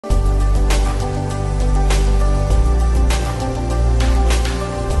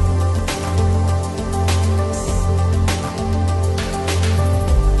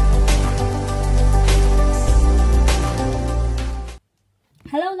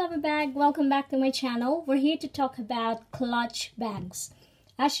Hello lover bag, welcome back to my channel. We're here to talk about clutch bags.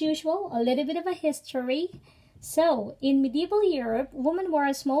 As usual, a little bit of a history. So, in medieval Europe, women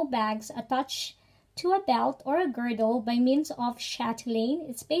wore small bags attached to a belt or a girdle by means of chatelaine.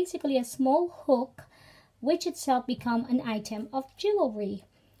 It's basically a small hook which itself became an item of jewelry.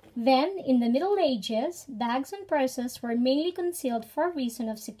 Then, in the Middle Ages, bags and purses were mainly concealed for a reason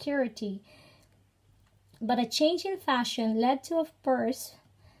of security. But a change in fashion led to a purse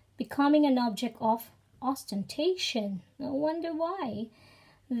becoming an object of ostentation. I wonder why.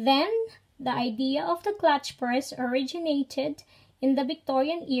 Then, the idea of the clutch purse originated in the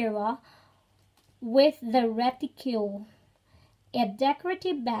Victorian era with the reticule, a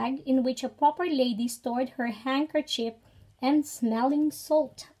decorative bag in which a proper lady stored her handkerchief and smelling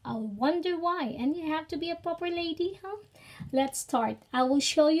salt. I wonder why. And you have to be a proper lady, huh? Let's start. I will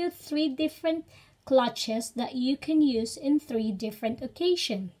show you 3 different clutches that you can use in 3 different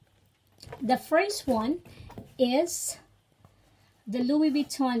occasions. The first one is the Louis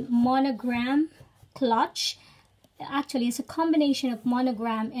Vuitton monogram clutch. Actually, it's a combination of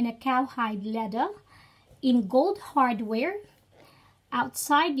monogram and a cowhide leather in gold hardware.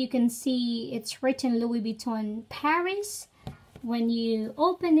 Outside, you can see it's written Louis Vuitton Paris. When you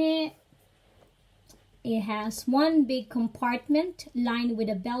open it, it has one big compartment lined with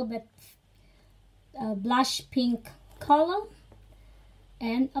a velvet blush pink color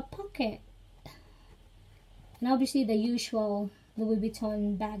and a pocket, and obviously the usual Louis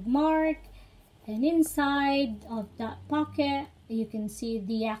Vuitton bag mark. And inside of that pocket you can see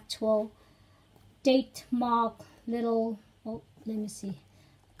the actual date mark little, oh, let me see,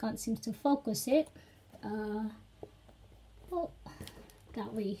 can't seem to focus it. Oh,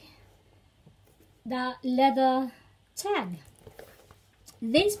 that way, the leather tag.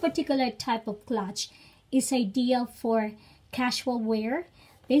 This particular type of clutch is ideal for casual wear.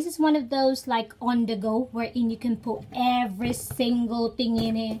 This is one of those like on the go wherein you can put every single thing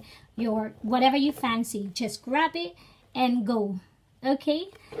in it, your whatever you fancy, just grab it and go.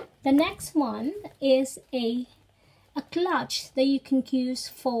 Okay, the next one is a clutch that you can use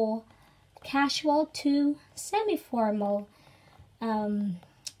for casual to semi-formal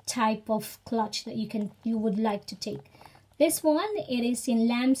type of clutch that you would like to take. This one, it is in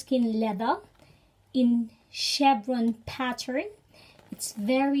lambskin leather in chevron pattern. It's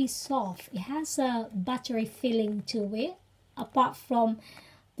very soft. It has a buttery feeling to it, apart from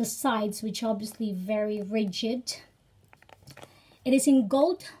the sides, which are obviously very rigid. It is in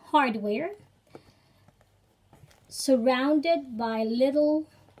gold hardware, surrounded by little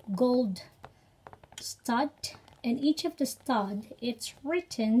gold stud, and each of the stud, it's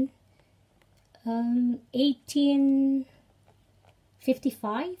written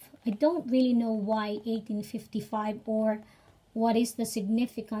 1855. I don't really know why 1855 or what is the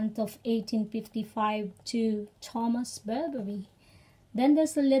significance of 1855 to Thomas Burberry. Then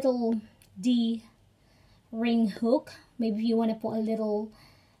there's a little D ring hook. Maybe you want to put a little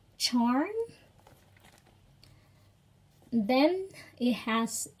charm. Then it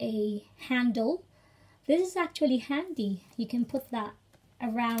has a handle. This is actually handy. You can put that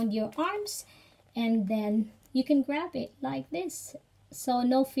around your arms and then you can grab it like this. So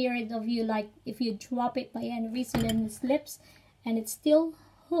no fear of you, like if you drop it by any reason and it slips, and it's still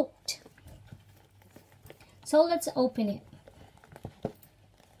hooked. So let's open it.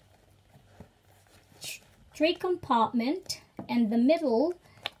 3 compartment, and the middle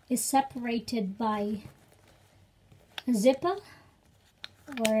is separated by a zipper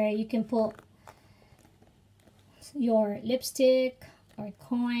where you can put your lipstick or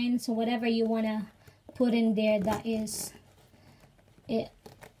coins or whatever you want to put in there. That is, it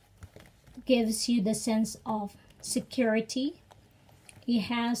gives you the sense of security. It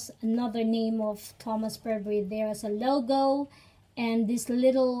has another name of Thomas Burberry there as a logo, and this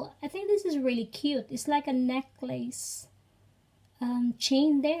little, I think this is really cute. It's like a necklace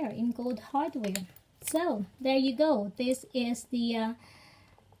chain there in gold hardware. So there you go. This is the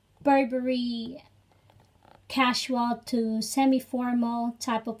Burberry casual to semi-formal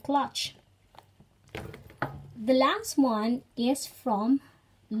type of clutch. The last one is from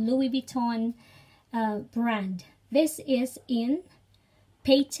Louis Vuitton brand. This is in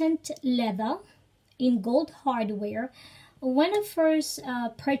patent leather in gold hardware. When I first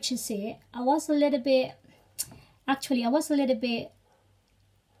purchased it, I was a little bit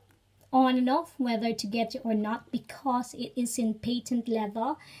on and off whether to get it or not, because it is in patent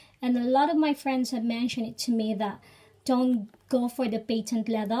leather, and a lot of my friends have mentioned it to me that don't go for the patent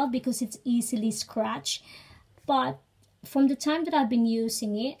leather because it's easily scratched. But from the time that I've been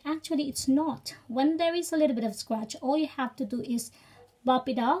using it, actually it's not. When there is a little bit of scratch, all you have to do is bop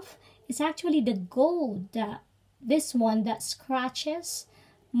it off. It's actually the gold, this one that scratches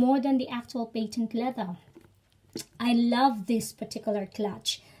more than the actual patent leather. I love this particular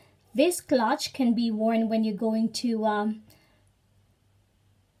clutch. This clutch can be worn when you're going to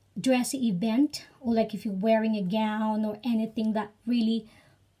dressy event, or like if you're wearing a gown or anything that really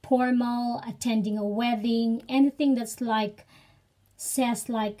formal, attending a wedding, anything that's like says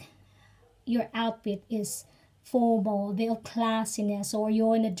like your outfit is formal, the classiness, or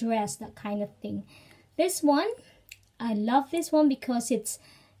you're in a dress, that kind of thing. This one, I love this one because it's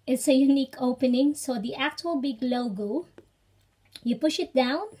a unique opening. So the actual big logo, you push it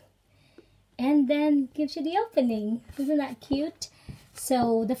down and then gives you the opening. Isn't that cute?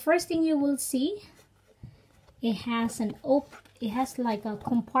 So the first thing you will see, it has like a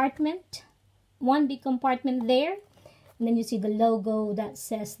compartment, one big compartment there, and then you see the logo that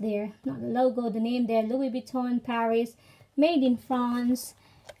says there, not the logo, the name there, Louis Vuitton Paris, made in France.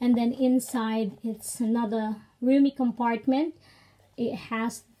 And then inside it's another roomy compartment. It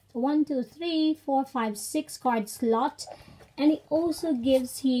has 1, 2, 3, 4, 5, 6 card slot, and it also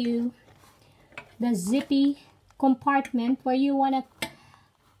gives you the zippy compartment where you want to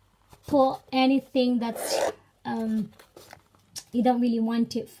put anything that's you don't really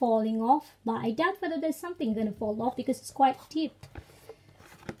want it falling off, but I doubt whether there's something gonna fall off because it's quite deep.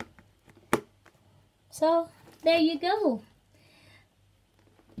 So there you go.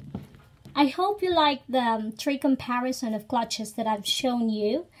 I hope you like the 3 comparison of clutches that I've shown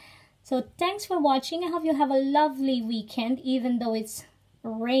you. So thanks for watching. I hope you have a lovely weekend, even though it's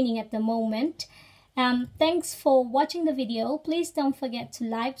raining at the moment. Thanks for watching the video. Please don't forget to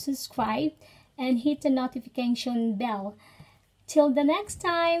like, subscribe, and hit the notification bell. Till the next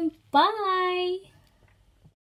time, bye!